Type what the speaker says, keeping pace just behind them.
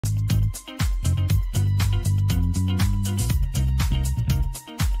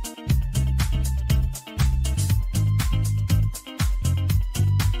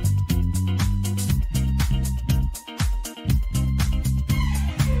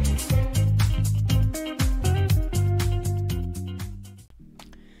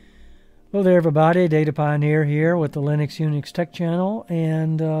Hello there everybody, Data Pioneer here with the Linux Unix Tech Channel,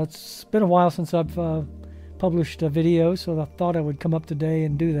 and it's been a while since I've published a video, so I thought I would come up today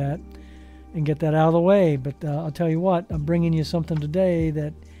and do that and get that out of the way. But I'll tell you what, I'm bringing you something today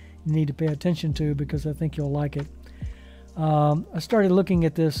that you need to pay attention to because I think you'll like it. I started looking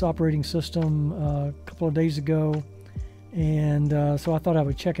at this operating system a couple of days ago, and so I thought I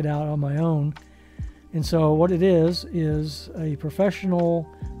would check it out on my own. And so what it is a professional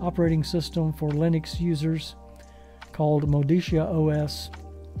operating system for Linux users called Modicia OS,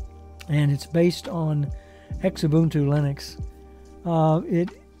 and it's based on XUbuntu Linux. It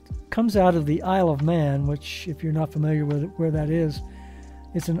comes out of the Isle of Man, which, if you're not familiar with where that is,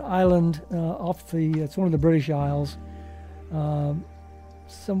 it's an island it's one of the British Isles,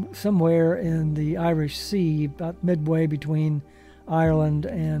 somewhere in the Irish Sea, about midway between Ireland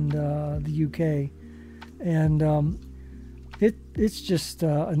and the UK. And it's just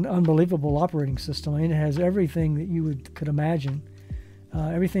an unbelievable operating system. I mean, it has everything that you could imagine.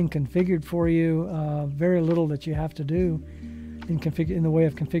 Everything configured for you. Very little that you have to do in the way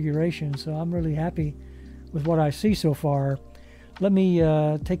of configuration. So I'm really happy with what I see so far. Let me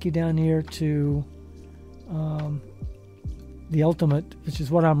take you down here to the Ultimate, which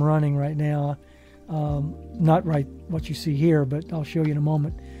is what I'm running right now. Not what you see here, but I'll show you in a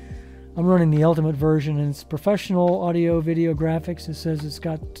moment. I'm running the Ultimate version, and it's professional audio video graphics. It says it's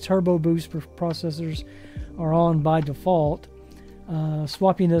got turbo boost processors are on by default.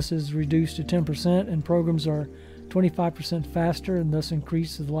 Swappiness is reduced to 10%, and programs are 25% faster, and thus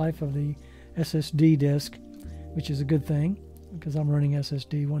increase the life of the SSD disk, which is a good thing because I'm running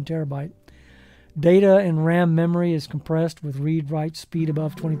SSD 1 terabyte. Data and RAM memory is compressed with read-write speed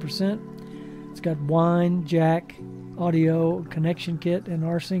above 20%. It's got wine, jack, audio, connection kit, and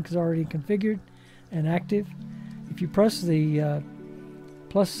rsync is already configured and active. If you press the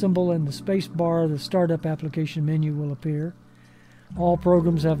plus symbol and the space bar, the startup application menu will appear. All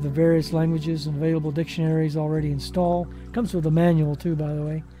programs have the various languages and available dictionaries already installed. Comes with a manual too, by the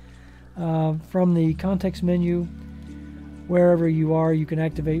way. From the context menu, wherever you are, you can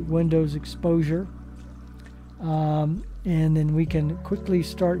activate Windows exposure. And then we can quickly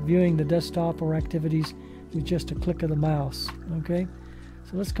start viewing the desktop or activities with just a click of the mouse. Okay,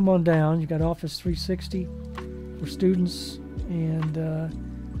 so let's come on down. You got Office 360 for students, and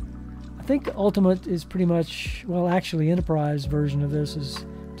I think Ultimate is pretty much, well, actually Enterprise version of this is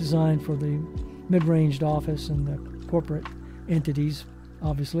designed for the mid-ranged Office and the corporate entities,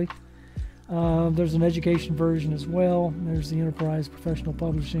 obviously. There's an education version as well. There's the Enterprise Professional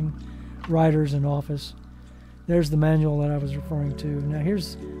Publishing, Writers, and Office. There's the manual that I was referring to. Now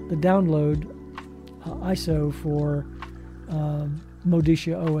here's the download ISO for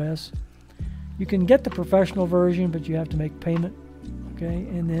Modicia OS. You can get the professional version, but you have to make payment. Okay,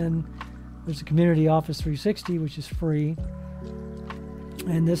 and then there's a Community Office 360, which is free.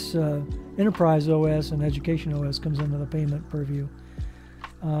 And this Enterprise OS and Education OS comes under the payment purview.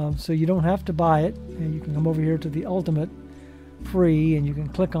 So you don't have to buy it, and you can come over here to the Ultimate free, and you can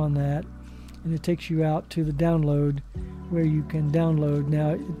click on that, and it takes you out to the download where you can download.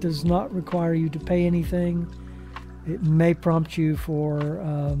 Now, it does not require you to pay anything. It may prompt you for,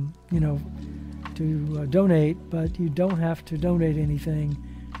 to donate, but you don't have to donate anything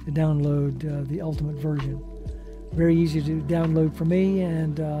to download the Ultimate version. Very easy to download for me,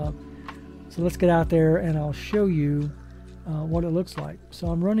 and so let's get out there and I'll show you what it looks like. So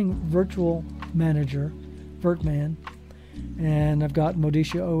I'm running Virtual Manager, Virtman, and I've got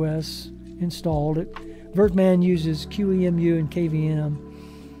Modicia OS installed. Virtman uses QEMU and KVM.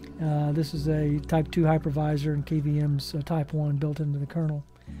 This is a Type 2 hypervisor, and KVM's Type 1 built into the kernel.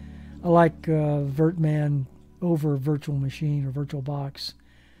 I like Virtman over Virtual Machine or VirtualBox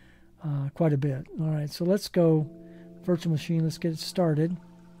quite a bit. All right, so let's go Virtual Machine. Let's get it started,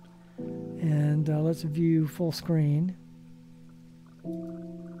 and let's view full screen.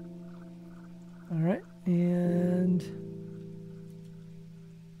 All right, and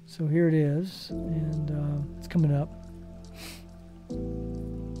so here it is, and it's coming up.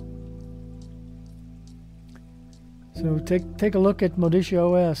 So take a look at Modicia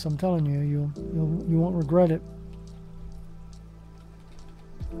OS. I'm telling you, you won't regret it.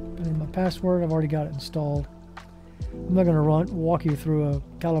 Put in my password. I've already got it installed. I'm not going to walk you through a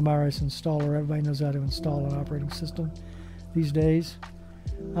Calamares installer. Everybody knows how to install an operating system these days.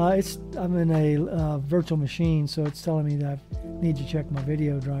 I'm in a virtual machine, so it's telling me that I need to check my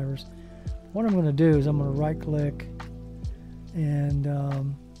video drivers. What I'm going to do is I'm going to right click and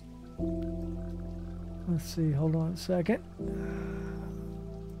let's see, hold on a second.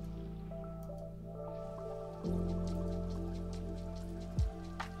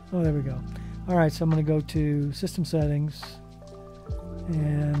 Oh, there we go. All right, so I'm going to go to System Settings,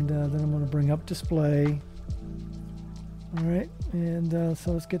 and then I'm going to bring up Display. All right, and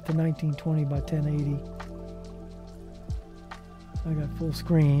so let's get to 1920 by 1080. So I got full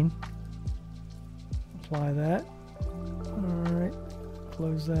screen. Apply that. All right,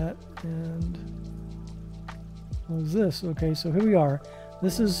 close that and close this. Okay, so here we are.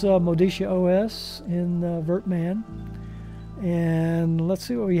 This is Modicia OS in Vertman, and let's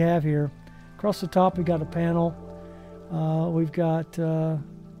see what we have here. Across the top, we got a panel. We've got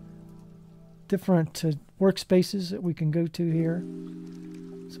different workspaces that we can go to here.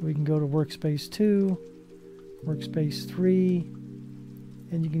 So we can go to Workspace 2, Workspace 3,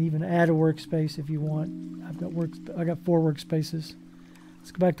 and you can even add a workspace if you want. I got 4 workspaces.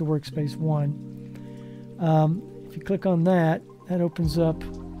 Let's go back to Workspace 1. If you click on that, that opens up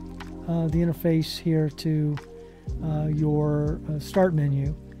the interface here to your Start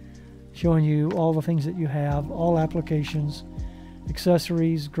menu, showing you all the things that you have, all applications,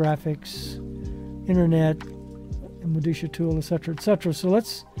 accessories, graphics, internet, Modicia tool, etc., etc. So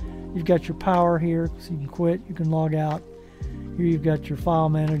you've got your power here, so you can quit, you can log out. Here you've got your file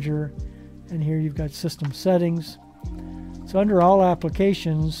manager, and here you've got system settings. So under all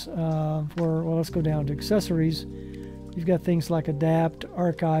applications, let's go down to accessories. You've got things like Adapt,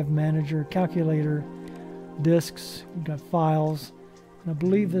 Archive Manager, Calculator, Disks, you've got Files, and I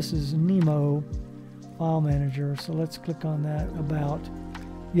believe this is Nemo File Manager, so let's click on that. About.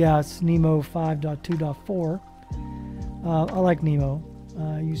 Yeah, it's Nemo 5.2.4. I like Nemo.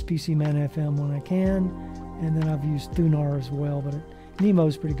 I use PCman FM when I can, and then I've used Thunar as well, but Nemo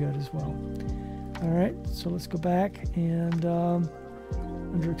is pretty good as well. Alright, so let's go back, and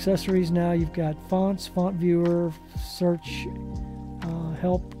under accessories now you've got fonts, font viewer, search,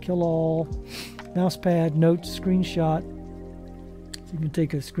 help, kill all, mousepad, notes, screenshot. So you can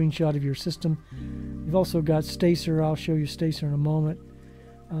take a screenshot of your system. You've also got Stacer. I'll show you Stacer in a moment.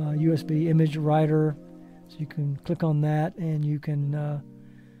 USB image writer, so you can click on that, and you can,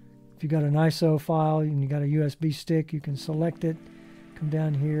 if you got an ISO file and you got a USB stick, you can select it, come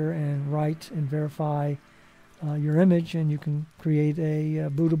down here and write and verify your image, and you can create a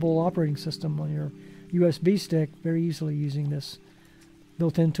bootable operating system on your USB stick very easily using this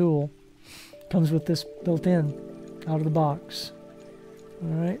built-in tool. Comes with this built-in out of the box.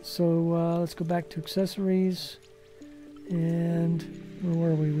 Alright, so let's go back to accessories, and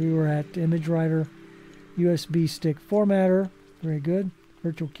where were we? We were at image writer, USB stick formatter, very good,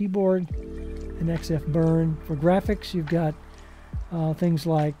 virtual keyboard, and XF burn. For graphics, you've got things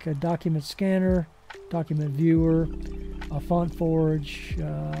like a document scanner, document viewer, font forge,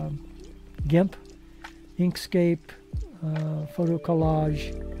 GIMP, Inkscape, photo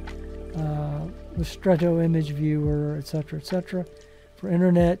collage, Ristretto image viewer, etc., etc. For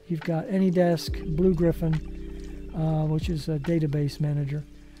internet, you've got AnyDesk, Blue Griffin, which is a database manager,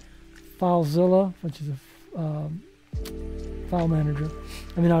 FileZilla, which is a file manager.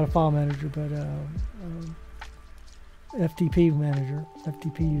 I mean, not a file manager, but FTP manager,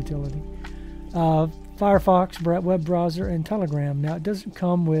 FTP utility. Firefox, web browser, and Telegram. Now, it doesn't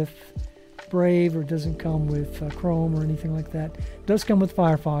come with Brave, or doesn't come with Chrome or anything like that. It does come with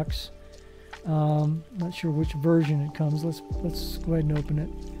Firefox. Not sure which version it comes. Let's go ahead and open it.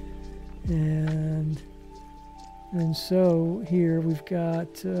 And so here we've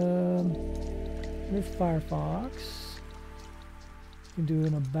got with Firefox, you can do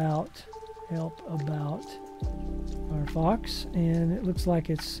an help about Firefox, and it looks like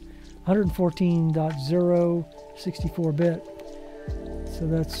it's 114.0 64-bit. So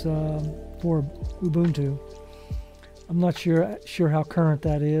that's for Ubuntu. I'm not sure how current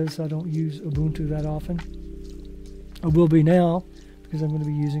that is. I don't use Ubuntu that often. I will be now, because I'm going to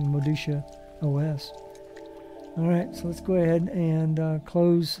be using Modicia OS. Alright, so let's go ahead and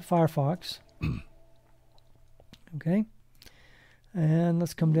close Firefox. Okay. And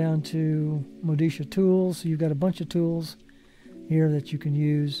let's come down to Modicia Tools. So you've got a bunch of tools here that you can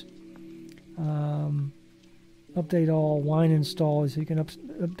use. Update all, Wine install, so you can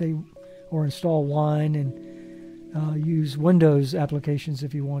update or install Wine and use Windows applications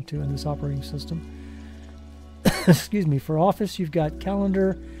if you want to in this operating system. Excuse me. For Office, you've got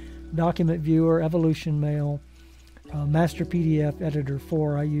Calendar, Document Viewer, Evolution Mail, Master PDF Editor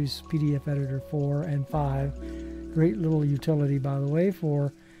 4. I use PDF Editor 4 and 5. Great little utility, by the way,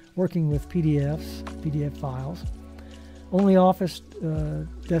 for working with PDF files. OnlyOffice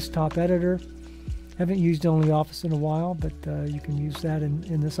Desktop Editor. Haven't used OnlyOffice in a while, but you can use that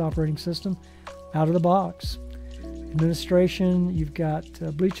in this operating system out of the box. Administration, you've got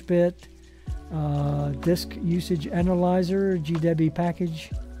Bleachbit, Disk Usage Analyzer, GW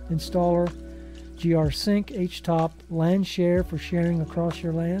Package installer, GRSync, HTOP, LAN share for sharing across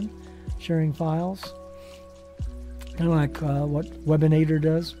your LAN, sharing files, kind of like what Webinator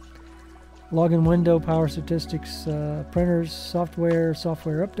does. Login window, power statistics, printers, software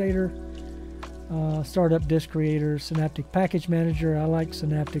updater, startup disk creator, Synaptic Package Manager. I like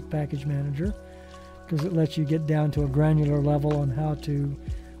Synaptic Package Manager because it lets you get down to a granular level on how to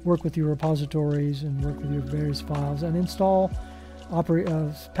work with your repositories and work with your various files and install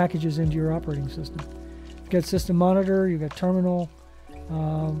packages into your operating system. You've got System Monitor, you've got Terminal.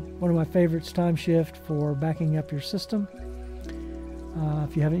 One of my favorites, Time Shift, for backing up your system.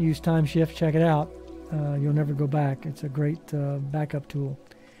 If you haven't used Time Shift, check it out. You'll never go back. It's a great backup tool.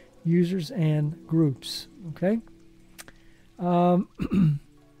 Users and groups. Okay.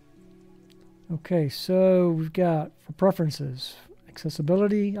 Okay, so we've got for preferences,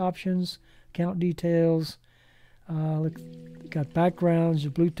 accessibility options, account details. Look, got backgrounds,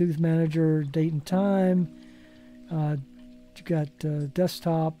 your Bluetooth manager, date and time. You got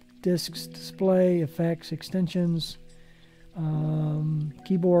desktop, disks, display, effects, extensions,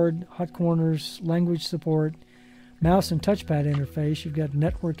 keyboard, hot corners, language support, mouse and touchpad interface. You've got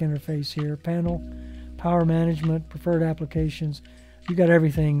network interface here, panel, power management, preferred applications. You got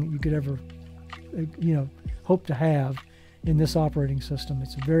everything you could ever, hope to have in this operating system.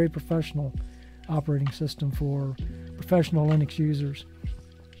 It's a very professional operating system for professional Linux users.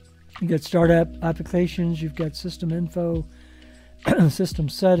 You got startup applications. You've got system info, system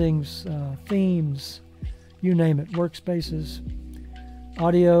settings, themes, you name it, workspaces,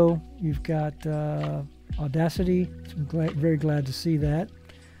 audio. You've got Audacity. I'm very glad to see that.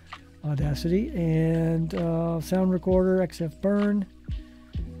 Audacity and sound recorder, XF Burn.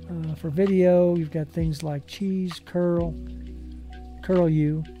 For video, you've got things like Cheese, Curl,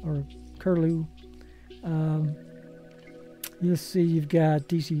 Curlu, or Curlu. You'll see you've got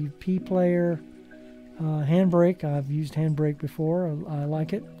DCP player, Handbrake. I've used Handbrake before. I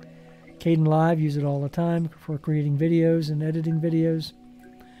like it. Caden Live, use it all the time for creating videos and editing videos.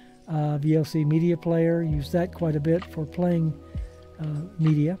 VLC Media Player, use that quite a bit for playing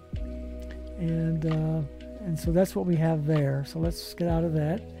media. And so that's what we have there. So let's get out of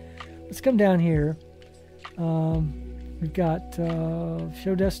that. Let's come down here. We've got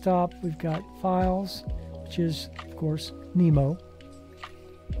Show Desktop. We've got Files, which is, of course, Nemo.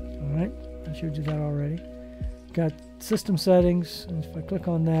 All right, I showed you that already. Got System Settings. And if I click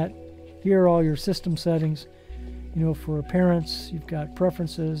on that, here are all your system settings. For appearance, you've got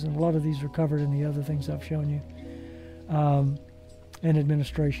preferences, and a lot of these are covered in the other things I've shown you. And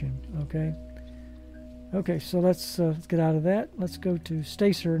administration, okay? Okay, so let's get out of that. Let's go to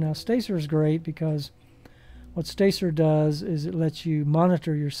Stacer. Now, Stacer is great because what Stacer does is it lets you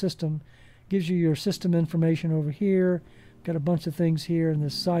monitor your system, gives you your system information over here. Got a bunch of things here in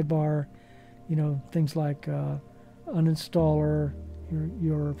this sidebar, things like uninstaller,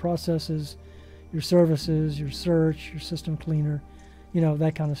 your processes, your services, your search, your system cleaner,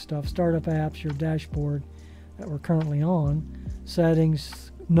 that kind of stuff. Startup apps, your dashboard that we're currently on,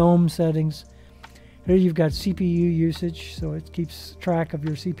 settings, GNOME settings. Here you've got CPU usage, so it keeps track of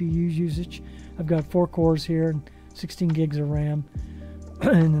your CPU usage. I've got 4 cores here and 16 gigs of RAM.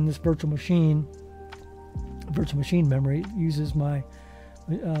 And then this virtual machine memory uses my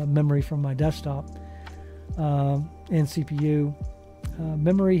memory from my desktop and CPU.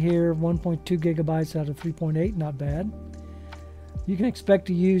 Memory here, 1.2 gigabytes out of 3.8, not bad. You can expect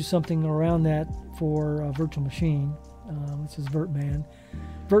to use something around that for a virtual machine. This is VirtMan.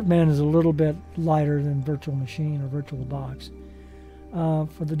 VirtMan is a little bit lighter than virtual machine or VirtualBox.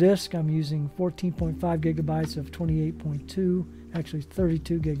 For the disk, I'm using 14.5 gigabytes of 28.2, actually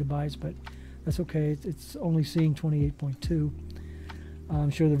 32 gigabytes, but that's okay. It's only seeing 28.2. I'm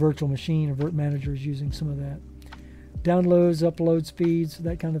sure the virtual machine or Virt Manager is using some of that. Downloads, upload speeds,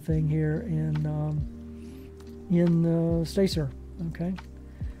 that kind of thing here in Stacer. Okay.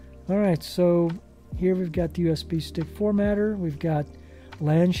 All right. So here we've got the USB stick formatter. We've got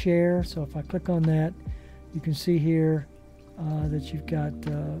LAN share. So if I click on that, you can see here that you've got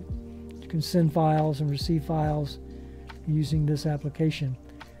you can send files and receive files using this application.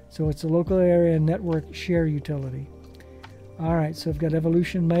 So it's a local area network share utility. All right. So I've got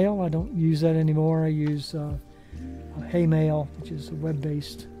Evolution Mail. I don't use that anymore. I use Hey Mail, which is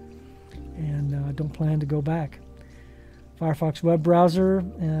web-based, and I don't plan to go back. Firefox web browser,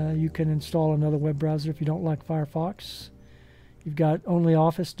 you can install another web browser if you don't like Firefox. You've got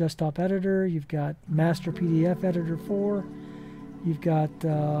OnlyOffice desktop editor, you've got Master PDF editor 4, you've got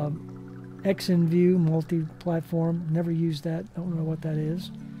XNView multi-platform, never used that, don't know what that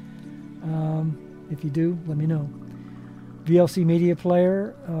is. If you do, let me know. VLC media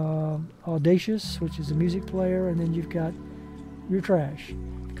player, Audacious, which is a music player, and then you've got your trash.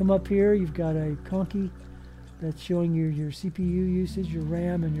 Come up here, you've got a Conky that's showing you your CPU usage, your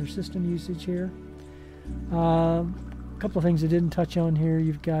RAM, and your system usage here. A couple of things I didn't touch on here.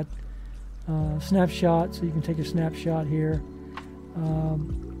 You've got snapshot, so you can take a snapshot here.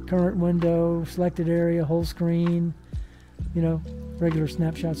 Current window, selected area, whole screen, you know, regular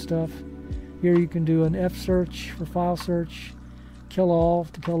snapshot stuff. Here you can do an F search for file search, kill all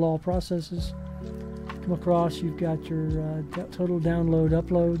to kill all processes. Come across, you've got your total download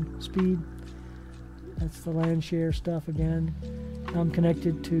upload speed. That's the LAN share stuff again. I'm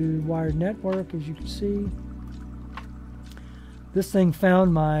connected to wired network, as you can see. This thing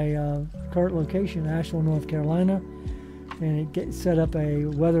found my current location, Asheville, North Carolina, and it set up a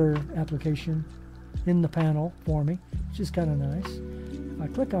weather application in the panel for me, which is kind of nice. If I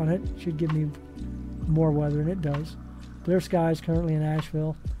click on it, it should give me more weather, and it does. Clear skies currently in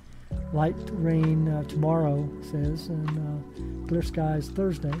Asheville. Light rain tomorrow, it says, and clear skies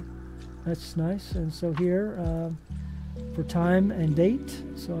Thursday. That's nice. And so here, for time and date,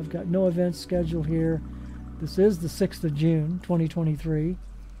 so I've got no events scheduled here. This is the 6th of June, 2023,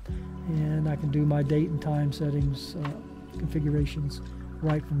 and I can do my date and time settings, configurations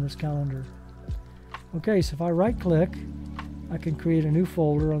right from this calendar. Okay, so if I right-click, I can create a new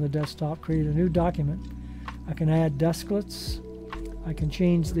folder on the desktop, create a new document. I can add desklets. I can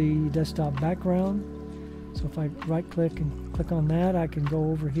change the desktop background. So if I right-click and click on that, I can go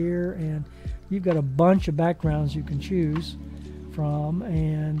over here, and you've got a bunch of backgrounds you can choose from.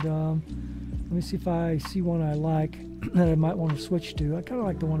 And let me see if I see one I like that I might want to switch to. I kind of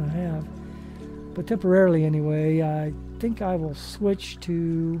like the one I have, but temporarily anyway. I think I will switch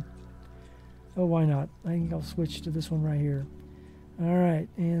to, oh, why not? I think I'll switch to this one right here. All right,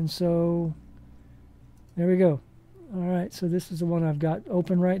 and so there we go. All right, so this is the one I've got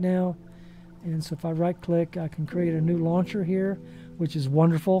open right now. And so if I right click, I can create a new launcher here, which is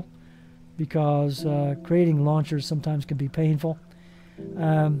wonderful because creating launchers sometimes can be painful.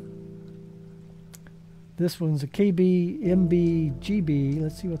 This one's a KB, MB, GB.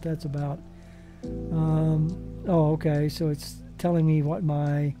 Let's see what that's about. Oh, okay, so it's telling me what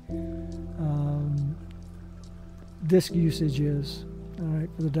my disk usage is, all right,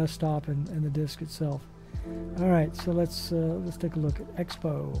 for the desktop and the disk itself. All right, so let's take a look at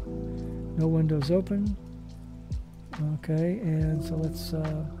Expo. No windows open. Okay, and so let's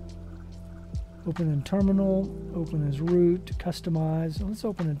open in terminal, open as root, customize. Let's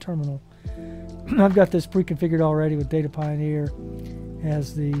open in terminal. I've got this pre-configured already with Data Pioneer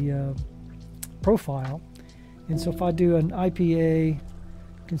as the profile. And so if I do an IPA, you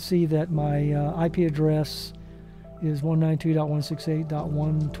can see that my IP address is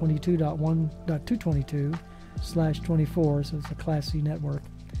 192.168.122.1.222/24, so it's a Class C network.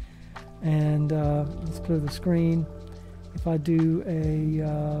 And let's clear the screen. If I do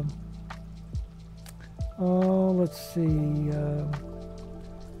a, let's see,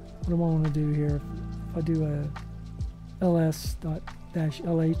 what do I want to do here? If I do a ls.-lh,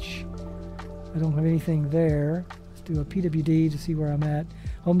 I don't have anything there. Let's do a pwd to see where I'm at.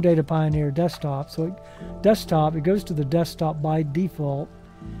 Home Data Pioneer desktop. So desktop, it goes to the desktop by default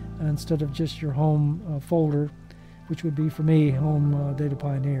instead of just your home folder, which would be for me Home Data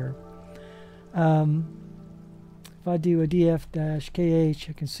Pioneer. If I do a df-kh,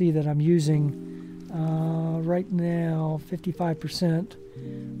 I can see that I'm using right now 55%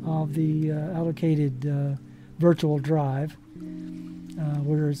 of the allocated virtual drive,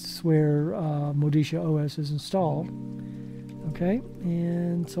 where Modicia OS is installed. Okay,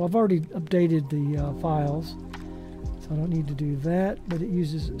 and so I've already updated the files, so I don't need to do that, but it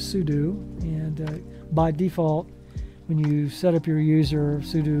uses sudo, and by default, when you set up your user,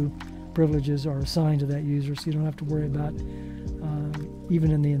 sudo privileges are assigned to that user, so you don't have to worry about,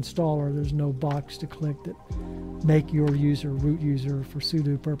 even in the installer, there's no box to click that make your user root user for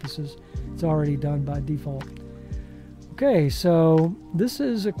sudo purposes. It's already done by default. Okay, so this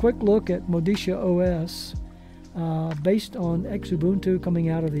is a quick look at Modicia OS based on XUbuntu coming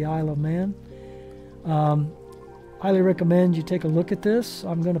out of the Isle of Man. Highly recommend you take a look at this.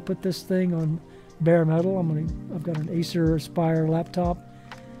 I'm going to put this thing on bare metal. I've got an Acer Aspire laptop,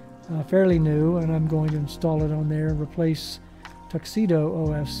 fairly new, and I'm going to install it on there and replace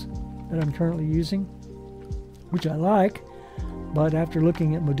Tuxedo OS that I'm currently using, which I like, but after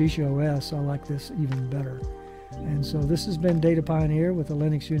looking at Modicia OS, I like this even better. And so this has been Data Pioneer with the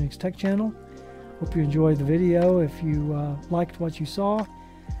Linux Unix Tech Channel. Hope you enjoyed the video. If you liked what you saw,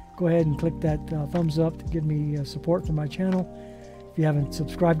 go ahead and click that thumbs up to give me support for my channel. If you haven't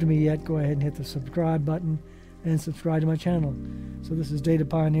subscribed to me yet, go ahead and hit the subscribe button. and subscribe to my channel. So this is Data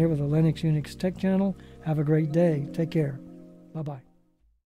Pioneer with a Linux Unix Tech channel. Have a great day. Take care. Bye-bye.